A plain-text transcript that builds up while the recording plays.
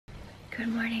Good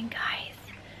morning, guys.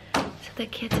 So the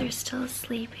kids are still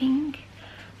sleeping,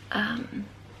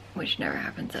 which never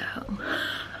happens at home.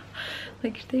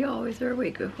 Like, they always are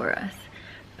awake before us.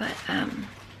 But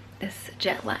this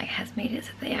jet lag has made it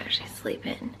so they actually sleep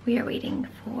in. We are waiting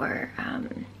for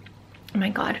my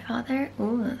godfather,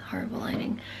 ooh, horrible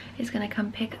lighting, is gonna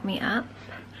come pick me up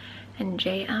and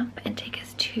Jay up and take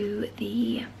us to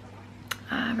the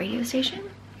radio station.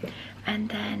 And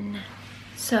then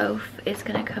Soph is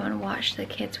gonna come and watch the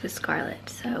kids with Scarlett.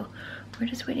 So we're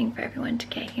just waiting for everyone to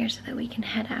get here so that we can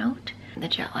head out. The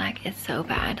jet lag is so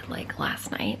bad. Like last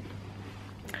night,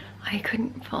 I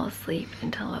couldn't fall asleep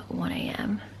until about 1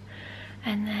 a.m.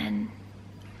 And then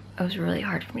it was really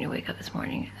hard for me to wake up this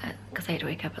morning because I had to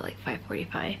wake up at like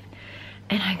 5:45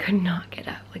 and I could not get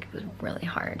up. Like, it was really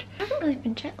hard. You haven't really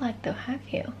been jet lagged though, have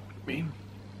you? Me?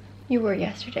 You were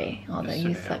yesterday, although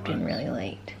you slept in really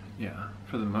late. Yeah,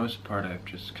 for the most part I've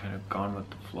just kind of gone with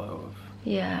the flow of,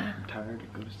 yeah, I'm tired,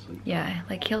 I go to sleep. Yeah,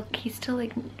 like he still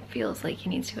like feels like he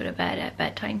needs to go to bed at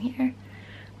bedtime here,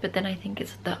 but then I think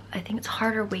it's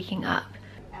harder waking up.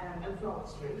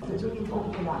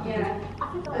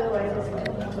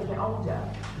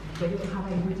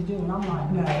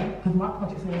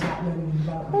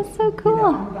 That's so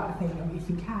cool.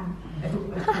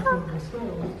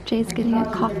 Jay's getting a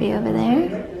coffee over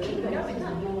there.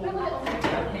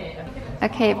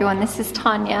 Okay, everyone, this is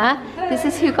Tanya. This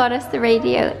is who got us the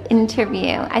radio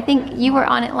interview. I think you were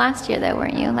on it last year though,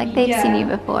 weren't you? Like, they've seen you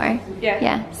before. Yeah.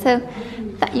 Yeah, so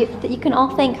that you can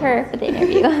all thank her for the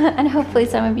interview. And hopefully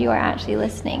some of you are actually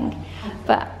listening.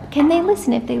 But can they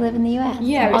listen if they live in the US?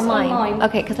 Yeah, online.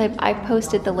 Okay, because I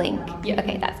posted the link. Yeah.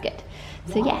 Okay, that's good.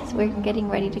 So yes, we're getting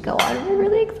ready to go on. We're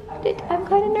really excited. I'm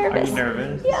kind of nervous. Are you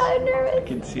nervous? Yeah, I'm nervous. I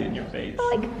can see it in your face.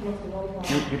 Like,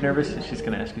 you're nervous that she's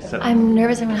going to ask you something? I'm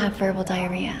nervous I'm going to have verbal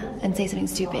diarrhea and say something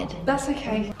stupid. That's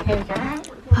okay. Here we go.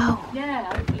 Oh.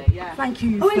 Yeah, hopefully, yeah. Thank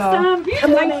you, Oh, it's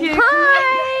Thank you.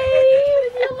 Hi!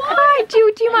 Hi! Do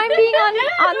you mind being on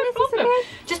this? Is it okay?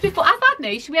 Just before,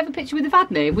 Vadney, should we have a picture with the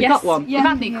Vadney? We've got one. Yeah.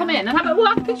 Vadney, come in and we'll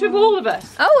have a picture of all of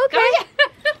us. Oh, okay.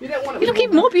 You look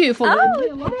even more beautiful than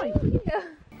in real life.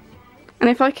 And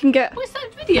if I can get... Oh, it's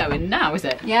that video in now, is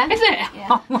it? Yeah. Is it?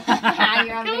 Yeah.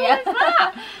 You're on video.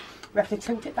 We have to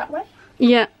tilt it that way?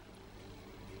 Yeah.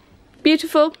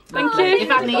 Beautiful. Thank you.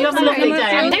 Vanny, you have a lovely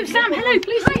day. No, Sam, hello,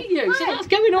 please meet you. So that's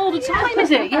going all the time, is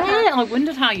it? Yeah, I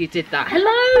wondered how you did that.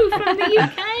 Hello, from the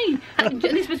UK.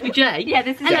 This must be Jay. Yeah,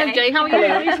 this is Jay. Hello, Jay, how are you?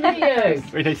 Nice to meet you.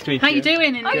 Very nice to meet you. How you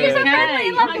doing? Oh, you're so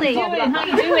friendly, lovely. How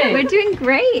you doing? We're doing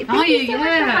great. Are Thank you? you so much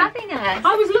for having us.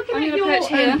 I was looking at your...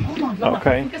 oh my God.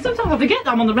 Okay. Because sometimes I forget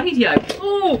that I'm on the radio.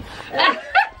 Oh.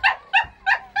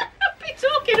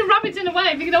 Talking and rabbiting away,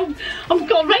 thinking, oh, I've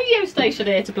got a radio station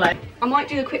here to play. I might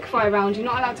do the quickfire round. You're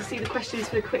not allowed to see the questions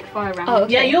for the quickfire round. Oh,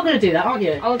 okay. Yeah, you're going to do that, aren't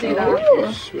you? I'll do that.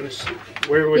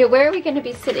 Where are we going to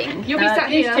be sitting? You'll be sat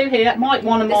these here. two here, Mike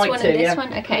 1 and This Mike one 2. and this Yeah.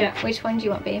 one? Okay. Yeah. Which one do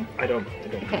you want, babe? I don't.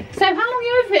 Okay. So how long are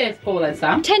you over here for then,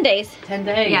 Sam? 10 days. 10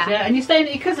 days, Yeah. And you're staying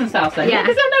at your cousin's house then? Yeah.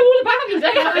 Because I know all about you,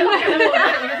 don't you? I know all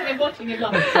about you. I've been watching your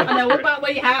vlog. I know all about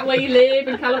where you live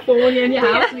in California and your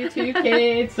house and your 2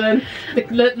 kids and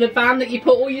the van that you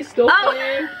put all your stuff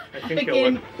in. I think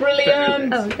Thinking,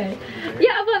 brilliant. Oh, okay.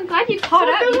 Yeah, well, I'm glad you caught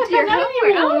up to your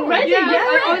homework already. Yeah,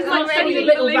 I was like sending a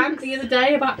little rant the other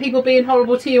day about people being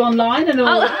horrible to you online and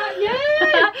all that.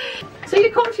 Yeah. So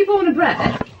you're country born and bred.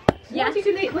 Yeah.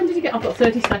 When did you get? I've got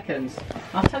 30 seconds.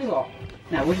 I'll tell you what.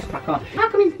 No, we'll just crack on. How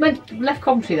come you left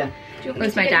Coventry then? It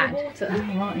was my dad. Oh,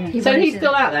 right, yeah. So he's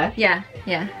still out there? Yeah,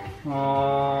 yeah.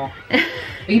 Aww.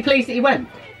 Are you pleased that he went?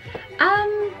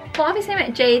 Well, obviously I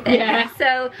met Jay then, Yeah.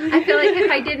 So I feel like if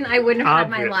I didn't, I wouldn't have had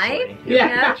my life.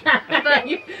 Yeah.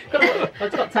 But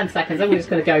I've got 10 seconds, I'm just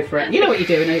going to go for it. You know what you're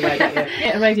doing anyway, don't you?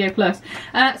 Yeah, Radio Plus.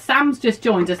 Sam's just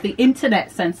joined us, the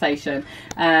internet sensation,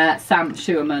 Sam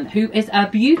Schuerman, who is a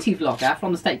beauty vlogger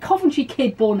from the state. Coventry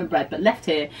kid, born and bred, but left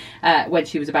here when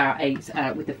she was about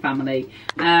 8 with the family.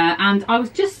 And I was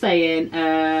just saying,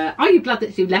 are you glad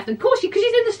that she left? Of course, because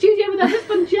she's in the studio with her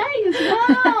husband Jay as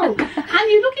well. And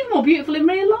you're looking more beautiful in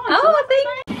real life. oh,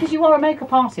 thank you. Because you are a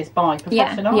makeup artist by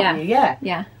profession, aren't you? Yeah.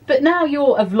 Yeah. But now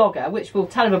you're a vlogger, which we'll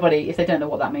tell everybody if they don't know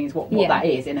what that means, what that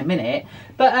is in a minute.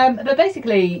 But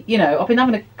basically, you know, I've been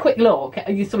having a quick look at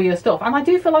some of your stuff, and I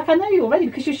do feel like I know you already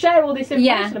because you share all this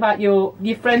information about your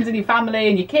friends and your family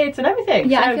and your kids and everything.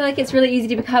 Yeah, so, I feel like it's really easy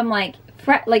to become like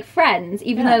like friends,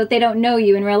 even though they don't know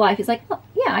you in real life. It's like, oh,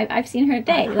 yeah, I've seen her a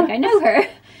day. Like, I know her.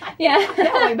 Yeah.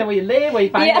 Yeah, I know where you live, where you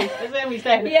find where we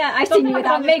stay. Yeah, I've seen you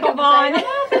without makeup on.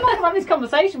 I feel like I'm having this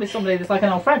conversation with somebody that's like an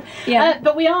old friend. Yeah.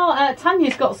 But we are,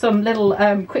 Tanya's got some little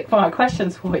quick fire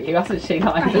questions for you, hasn't she?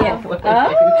 Like, As a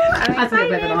little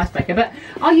bit of an icebreaker. But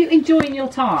are you enjoying your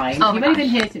time? Oh, You've only been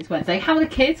here since Wednesday. How are the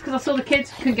kids? Because I saw the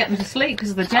kids couldn't get them to sleep because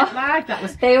of the jet lag.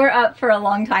 They were up for a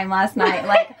long time last night,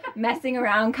 like messing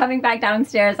around, coming back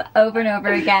downstairs over and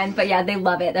over again. But yeah, they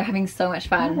love it. They're having so much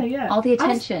fun. Oh, yeah. All the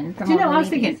attention from Do you know all what I the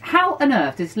was ladies. thinking? How on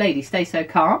earth does this lady stay so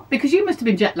calm? Because you must have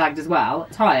been jet lagged as well,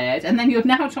 tired, and then you're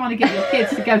now trying to get your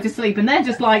kids to go to sleep, and they're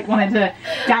just like wanting to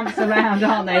dance around,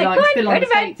 aren't they? Like still on the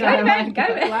seat. Go to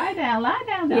bed. Lie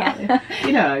down, darling. Yeah.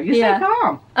 You know, you're so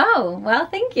calm. Oh, well,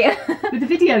 thank you. With the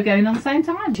video going on the same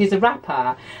time. She's a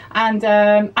rapper, and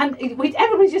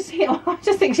everybody's just here. I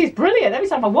just think she's brilliant. Every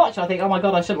time I watch her, I think, oh my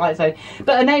god, I shouldn't like to say.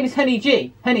 But her name is Honey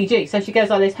G. Honey G. So she goes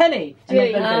like this, Honey, and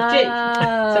then goes G.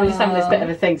 So we're just having this bit of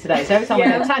a thing today. So every time we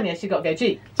go Tanya, she's got to go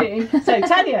G. G. So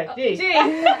Tanya, G. G.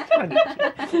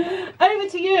 Over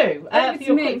to you for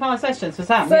your quick fire sessions for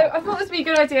Sam. So I thought this would be a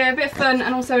good idea, a bit of fun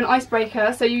and also an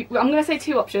icebreaker. So I'm going to say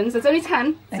 2 options. There's only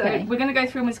 10, so we're going to go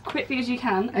through them as quickly as you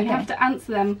can. And you have to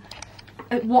answer them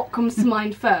at what comes to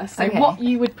mind first. So what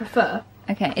you would prefer.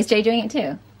 Okay, is Jay doing it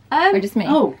too? Or just me?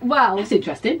 Oh, well, that's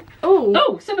interesting.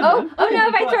 Oh, some of them. Oh no,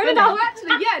 have I thrown it off?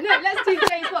 actually, yeah, no, let's do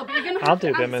Jay as well. But you're going to have I'll to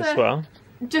do them as answer well.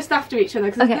 just after each other,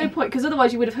 because there's no point, because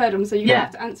otherwise you would have heard them, so you're going to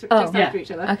have to answer it just after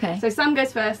each other. Okay. So Sam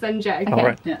goes first, then Jay. Okay. All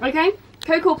right. Yeah. Okay?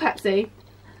 Coke or Pepsi?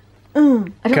 I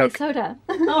don't like Coke. soda.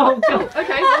 Oh, God.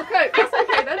 Okay, well, Coke. That's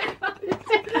okay then.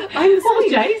 I'm sorry,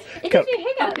 Jace. It Coke. gives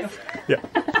you hiccups. Yeah.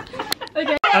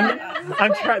 Okay.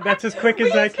 I'm trying. That's as quick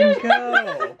as I can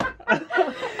go.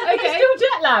 Okay. Still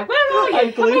jet lag. Where are you?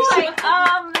 I believe so.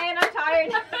 Oh man, I'm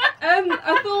tired.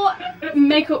 I thought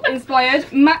makeup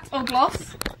inspired. Matte or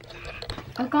gloss?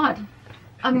 Oh god.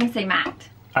 I'm gonna say matte.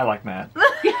 I like Matt.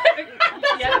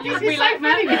 Yeah, we like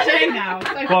Funny matte. with Jay now.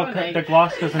 So Well, funny. the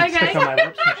gloss doesn't Okay. stick on my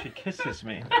lips when she kisses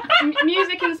me.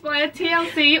 Music inspired.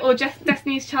 TLC or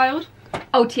Destiny's Child?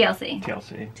 Oh, TLC.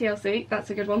 TLC. TLC, that's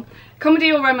a good one.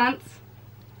 Comedy or romance?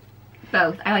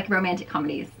 Both. I like romantic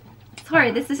comedies.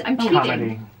 Sorry, this is I'm cheating.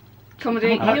 Comedy.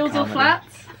 Comedy. I like Heels or comedy.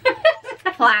 flats?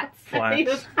 Flats.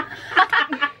 Flats.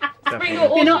 Spring Definitely.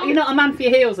 or You're not a man for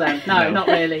your heels then? No, No. not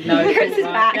really. No. Yours is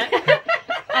back.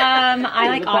 I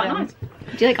like Quite autumn. nice.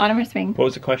 Do you like autumn or spring? What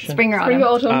was the question? Spring or Spring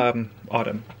autumn? or autumn?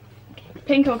 Autumn.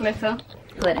 Pink or glitter?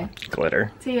 Glitter.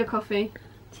 Glitter. Tea or coffee?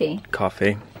 Tea.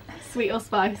 Coffee. Sweet or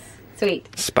spice? Sweet.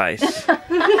 Spice. That's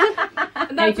do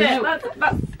you it. know-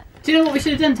 That's Do you know what we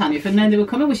should have done, Tanya? If then they were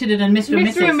coming, we should have done Mr. and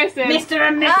Mr. and Mrs. Mrs. Mr.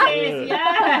 and Mrs.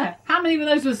 Yeah. How many of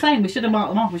those were the same? We should have marked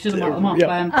them off. We should have marked them off.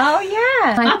 Yeah. Oh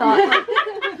yeah.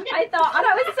 I thought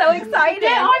I was so excited.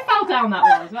 Yeah, I fell down that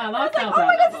one as well. I was like, fell oh down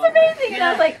my god, that this is one. amazing. And I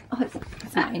was like, oh,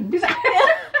 it's mine.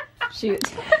 Shoot.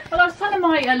 Well, I was telling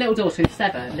my little daughter who's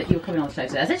 7 that you were coming on the show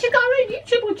today. I said she's got her own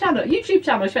YouTube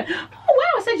channel. She went, oh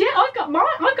wow. I said, yeah, I've got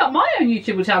my own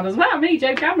YouTube channel as well. Me,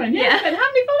 Joe Cameron. Yeah. She went, how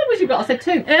many followers you got? I said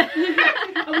 2.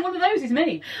 And one of those is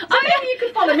me. So maybe you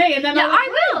could follow me, and then Yeah, I I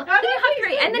will. Then you have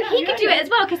 3, and then he could do it as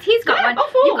well because he's got one.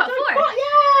 You've got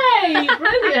 4. Yay!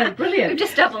 Brilliant, brilliant. We've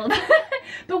just doubled.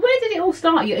 But where did it all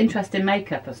start? Your interest in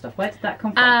makeup and stuff. Where did that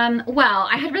come from? Well,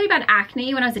 I had really bad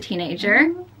acne when I was a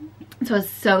teenager. So I was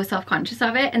so self-conscious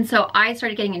of it, and so I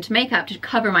started getting into makeup to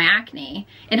cover my acne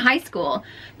in high school.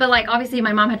 But like obviously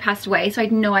my mom had passed away, so I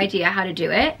had no idea how to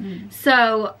do it.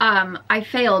 So I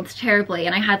failed terribly,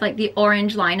 and I had like the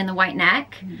orange line and the white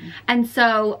neck. And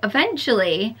so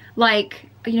eventually, like,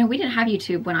 you know, we didn't have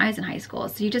YouTube when I was in high school,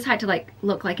 so you just had to like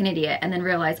look like an idiot and then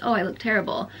realize, oh, I look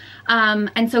terrible.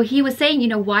 And so he was saying, you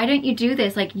know, why don't you do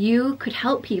this? Like, you could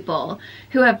help people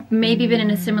who have maybe been in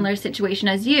a similar situation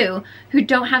as you, who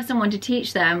don't have someone to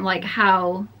teach them like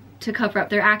how to cover up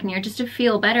their acne or just to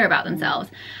feel better about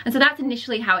themselves. And so that's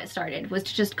initially how it started, was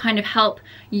to just kind of help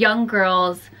young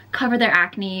girls cover their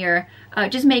acne or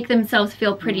just make themselves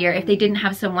feel prettier if they didn't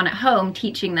have someone at home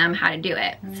teaching them how to do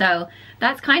it. So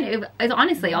that's kind of, it's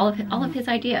honestly all of his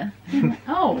idea.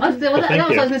 Oh, that's what I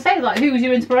was going to say. Like, who was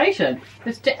your inspiration?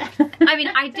 I mean,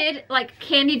 I did, like,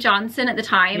 Candy Johnson at the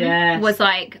time was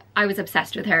like, I was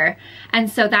obsessed with her. And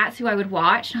so that's who I would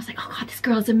watch. And I was like, oh God, this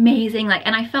girl is amazing. Like,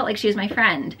 and I felt like she was my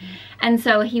friend. And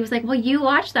so he was like, well, you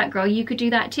watch that girl, you could do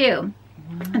that too.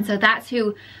 And so that's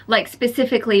who, like,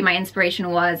 specifically my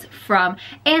inspiration was from.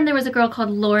 And there was a girl called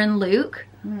Lauren Luke.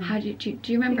 How do you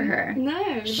remember her?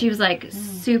 No. She was like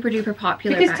super duper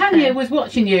popular Because back Tanya then. was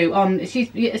watching you on. She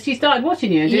started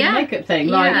watching you and doing the makeup thing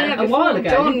like a while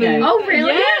ago. Didn't you? Oh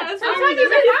really? Yeah, that's so Tanya's a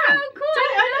fan. So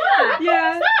cool. that?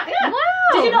 Yeah. Yeah. Wow.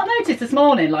 Did you not notice this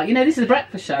morning? Like, you know, this is a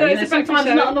breakfast show. No, You it's know, a breakfast sometimes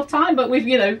show. there's not enough time, but we've,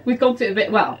 you know, we've gone through it a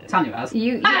bit. Well, Tanya has.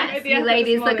 Yes, the you effort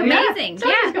ladies this look morning. amazing.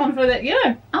 Tanya's Yeah. gone for the, you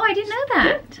know. Oh, I didn't know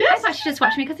that. Yes. I thought she just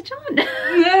watched me because of John.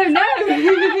 No.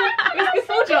 It was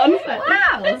before John.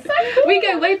 Wow. It's so cool. We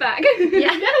go way back.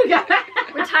 Yeah. Yeah.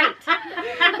 We're tight.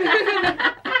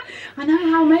 I know,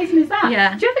 how amazing is that?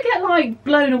 Yeah. Do you ever get like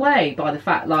blown away by the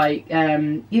fact like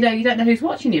you know, you don't know who's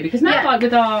watching you? Because now Yeah. like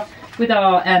with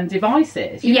our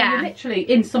devices, you know, Yeah. you're literally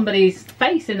in somebody's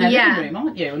face in their Yeah. living room,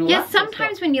 aren't you? And all Yeah, that sort of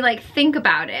sometimes stuff. when you like think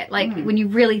about it, like when you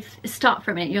really stop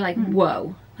for a minute, you're like,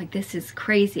 whoa, like this is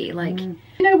crazy. Like, You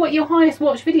know what your highest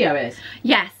watched video is?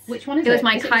 yes. Which one is it? It was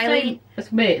my Is it the Kylie, same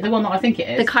as me, the one that I think it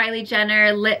is. the Kylie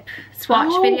Jenner lip swatch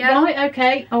oh, video. Right,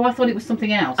 okay. Oh, I thought it was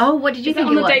something else. Oh, what did you Is it think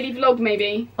on it the was? daily vlog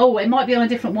maybe? Oh, it might be on a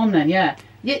different one then, yeah.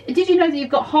 Did you know that you've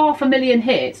got 500,000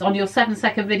 hits on your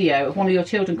 7-second video of one of your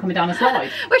children coming down a slide?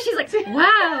 Where she's like,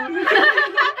 wow.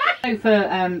 So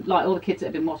for like all the kids that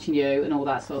have been watching you and all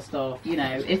that sort of stuff, you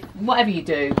know, if whatever you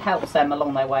do helps them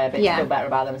along their way a bit Yeah. to feel better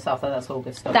about themselves, then that's all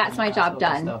good stuff. That's isn't it? my job all good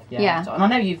done. stuff. Yeah. So- and I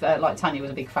know you've like Tanya was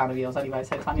a big fan of yours anyway,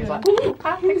 so Tanya was like, ooh,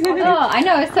 exciting. Oh, I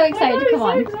know. It's so excited to come so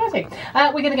on. exciting.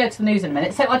 We're going to go to the news in a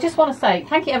minute. So I just want to say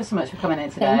thank you ever so much for coming in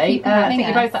today. Thank you for I having think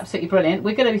you're us. both absolutely brilliant.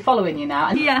 We're going to be following you now.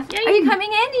 And Yeah. Are you coming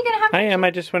in? Are you gonna have? I am. I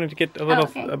just wanted to get a little,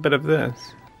 okay. a bit of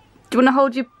this. Do you want to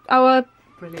hold our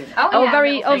brilliant. Oh,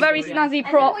 very little very thing, snazzy And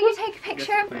then prop? will you take a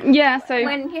picture Yeah. So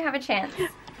when you have a chance?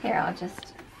 Here,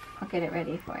 I'll get it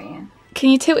ready for you. can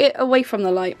you tilt it away from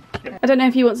the light? I don't know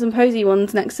if you want some posy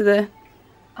ones next to the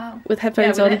Oh. with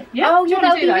headphones Yeah, on. with it. Yeah, Oh, do you yeah,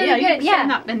 want that to do would that? be Yeah, really you good, can sit in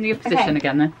yeah. that in your position Okay.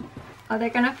 again then. Oh, they're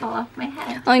gonna fall off my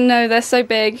head. I know they're so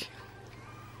big.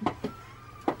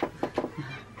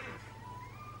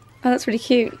 Oh, that's really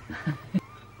cute.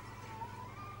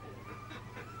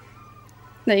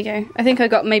 There you go. I think I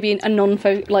got maybe a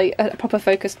like a proper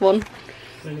focused one,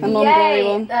 a non-blurry Yay!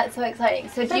 one. That's so exciting.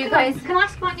 So do you Can I guys?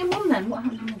 ask about your mum then? What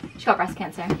happened? She got breast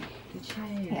cancer. Did she?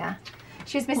 Yeah.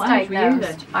 She was What age were you then?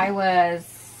 misdiagnosed. I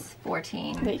was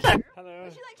 14. There you go. Hello.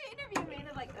 Would you like to interview me? And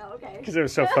I'm like, oh, okay. Because it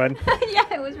was so fun.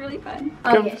 Yeah, it was really fun.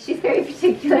 Oh yeah, she's very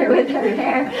particular with her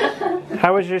hair.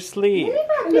 How was your sleep?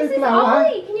 This is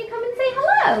Ollie. Can you come and say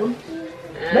hello?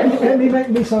 Let me make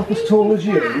myself as tall as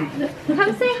you.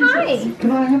 Come say hi.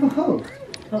 Can I have a hug?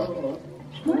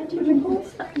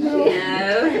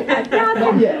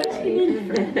 Not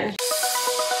yet.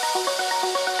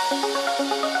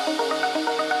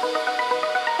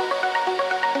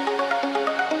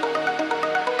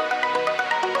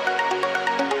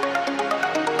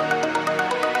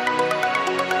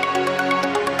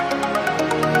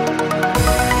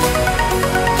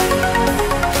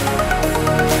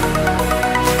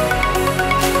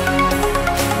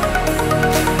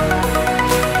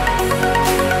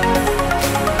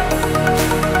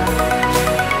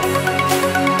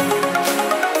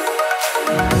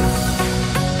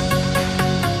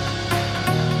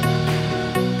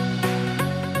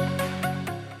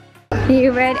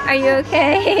 You ready? Are you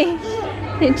okay?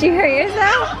 Did you hurt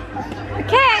yourself?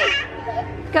 Okay.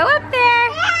 Go up there.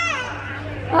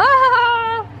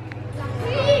 Oh.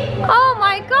 Oh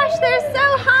my gosh, they're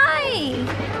so high.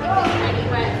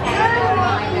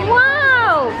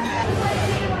 Wow.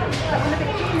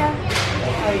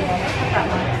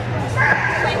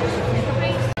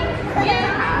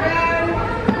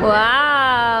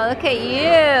 Wow, look at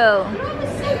you.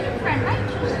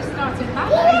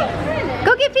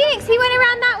 Go get Phoenix, he went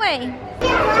around that way.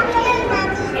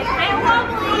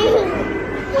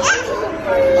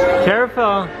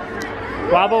 Careful.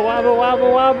 Wobble, wobble,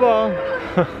 wobble,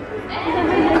 wobble.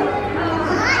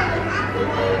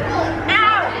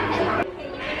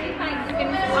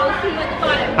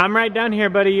 I'm right down here,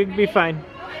 buddy. You'll be fine.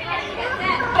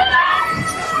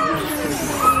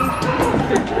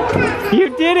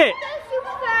 You did it!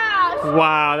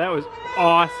 Wow, that was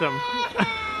awesome.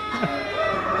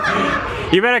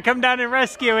 You better come down and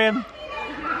rescue him.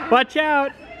 Watch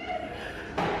out.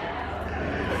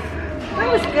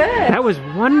 That was good. That was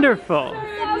wonderful.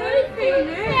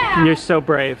 You're so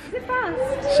brave.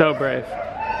 So brave.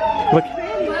 Look,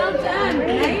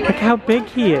 look how big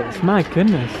he is. My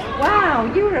goodness.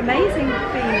 Wow, you were amazing,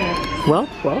 Phoenix. Well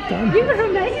done. You were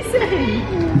amazing.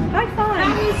 High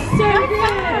five. That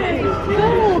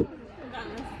was so good.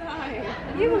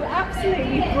 You were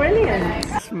absolutely brilliant.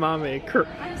 It's Mommy.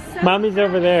 Mommy's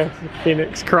over there.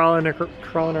 Phoenix crawling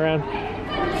around.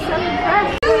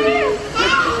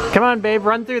 Come on, babe.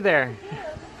 Run through there.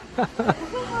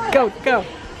 Go, go,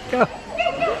 go.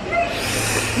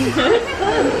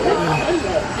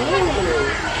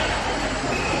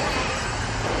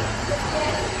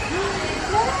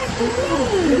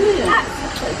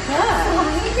 Look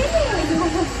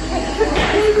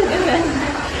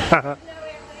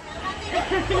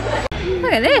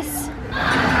at this.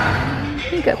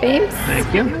 Here you go, babes.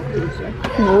 Thank you.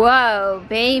 Whoa,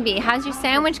 baby. How's your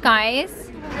sandwich,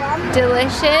 guys?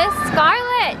 Delicious.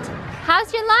 Scarlett,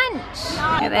 how's your lunch?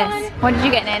 Look at this. What did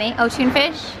you get, Nanny? Oh, tuna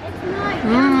fish?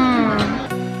 Mmm.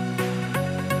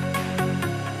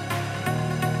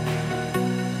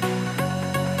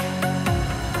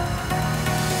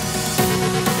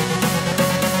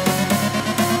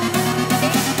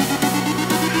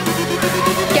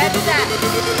 Get that.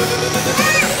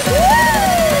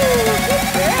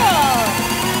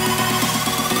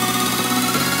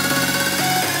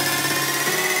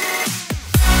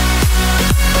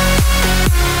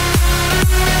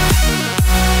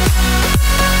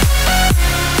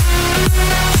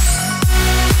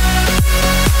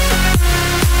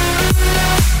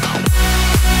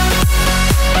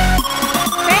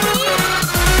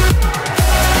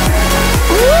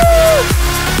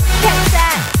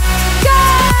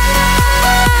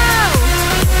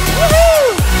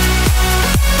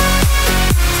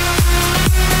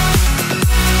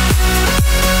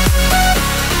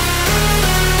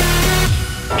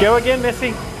 Go again,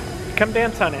 Missy. Come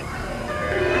dance on it.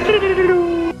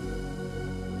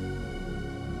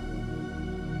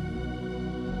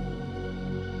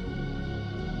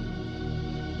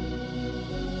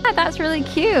 That's really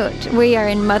cute. We are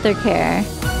in mother care,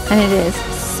 and it is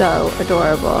so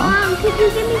adorable. Mom, could you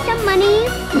give me some money?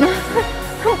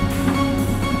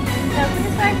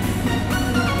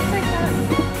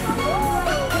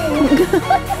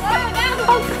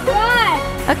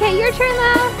 Okay, your turn,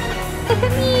 love. Look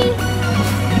at me.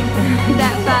 Is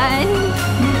that fun?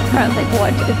 Carl's like,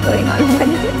 what is going on? When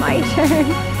is it my turn?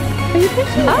 Are you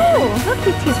pushing? Oh, look,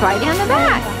 he's riding on the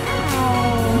back.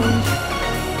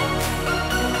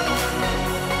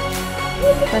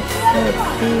 That's so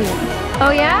cute.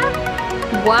 Oh yeah?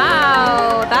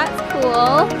 Wow, that's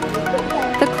cool.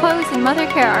 The clothes in mother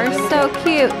care are so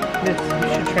cute. You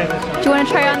should try this one. Do you want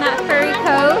to try on that furry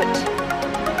coat?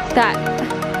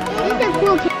 It's a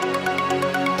cool kid.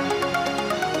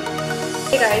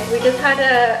 Hey guys, we just had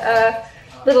a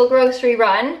little grocery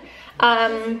run.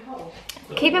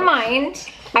 Keep in mind,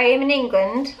 I am in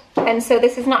England, and so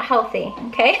this is not healthy,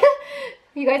 okay?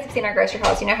 You guys have seen our grocery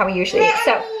hauls, you know how we usually eat.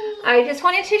 So I just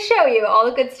wanted to show you all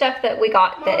the good stuff that we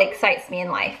got that excites me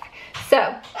in life.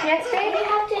 So, yes, babe? All you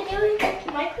have to do is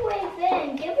microwave it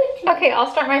and give it to me. Okay, I'll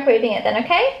start microwaving it then,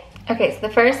 okay? Okay, so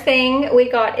the first thing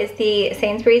we got is the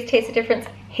Sainsbury's Taste of Difference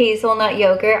hazelnut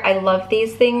yogurt. I love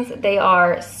these things. They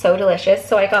are so delicious.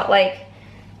 So I got like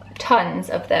tons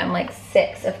of them, like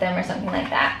 6 of them or something like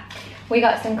that. We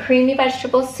got some creamy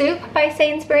vegetable soup by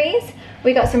Sainsbury's.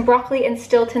 We got some broccoli and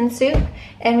Stilton soup,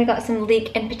 and we got some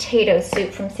leek and potato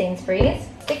soup from Sainsbury's.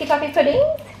 Sticky toffee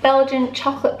puddings, Belgian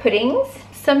chocolate puddings,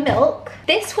 some milk.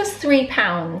 This was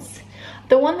 £3.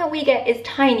 The one that we get is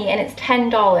tiny and it's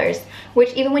 $10,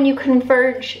 which even when you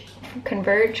converse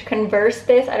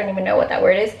this, I don't even know what that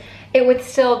word is, it would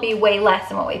still be way less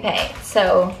than what we pay.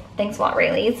 So thanks a lot,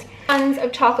 Rayleigh's. Tons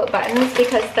of chocolate buttons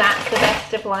because that's the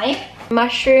best of life.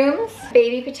 Mushrooms,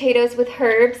 baby potatoes with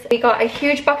herbs. We got a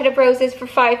huge bucket of roses for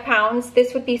 £5.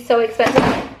 This would be so expensive.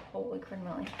 Holy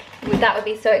criminally. That would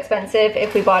be so expensive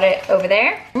if we bought it over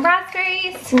there. Some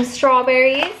raspberries, some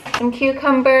strawberries, some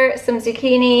cucumber, some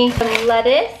zucchini, some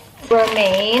lettuce,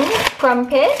 romaine,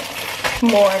 crumpets,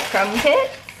 more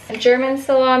crumpets, German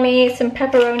salami, some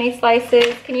pepperoni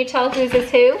slices. Can you tell whose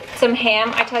is who? Some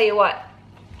ham. I tell you what,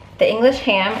 the English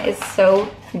ham is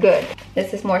so good.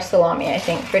 This is more salami, I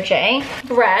think, for Jay.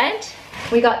 Bread.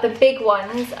 We got the big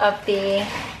ones of the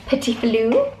Petit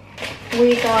Filou.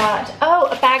 We got, oh,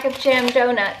 a bag of jam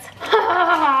donuts.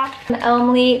 An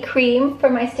Elmley cream for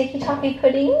my sticky toffee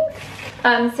puddings.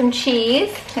 Some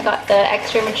cheese. I got the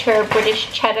extra mature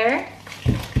British cheddar.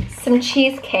 Some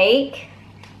cheesecake.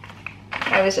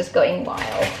 I was just going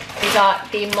wild. We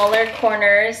got the Muller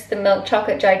Corners, the milk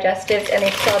chocolate digestives, and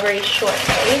the strawberry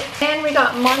shortcake. And we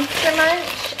got Monster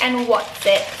Munch and What's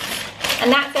It.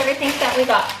 And that's everything that we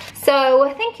got.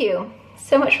 So thank you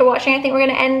so much for watching. I think we're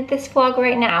gonna end this vlog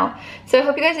right now. So I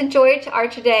hope you guys enjoyed our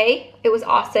today. It was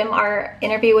awesome. Our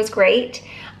interview was great.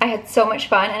 I had so much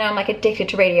fun, and I'm like addicted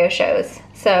to radio shows.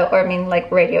 So, or I mean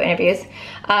like radio interviews.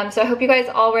 So I hope you guys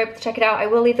all were able to check it out. I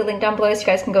will leave the link down below so you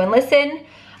guys can go and listen.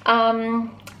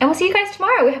 And we'll see you guys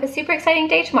tomorrow. We have a super exciting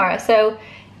day tomorrow. So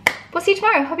we'll see you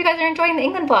tomorrow. Hope you guys are enjoying the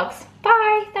England vlogs.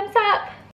 Bye, thumbs up.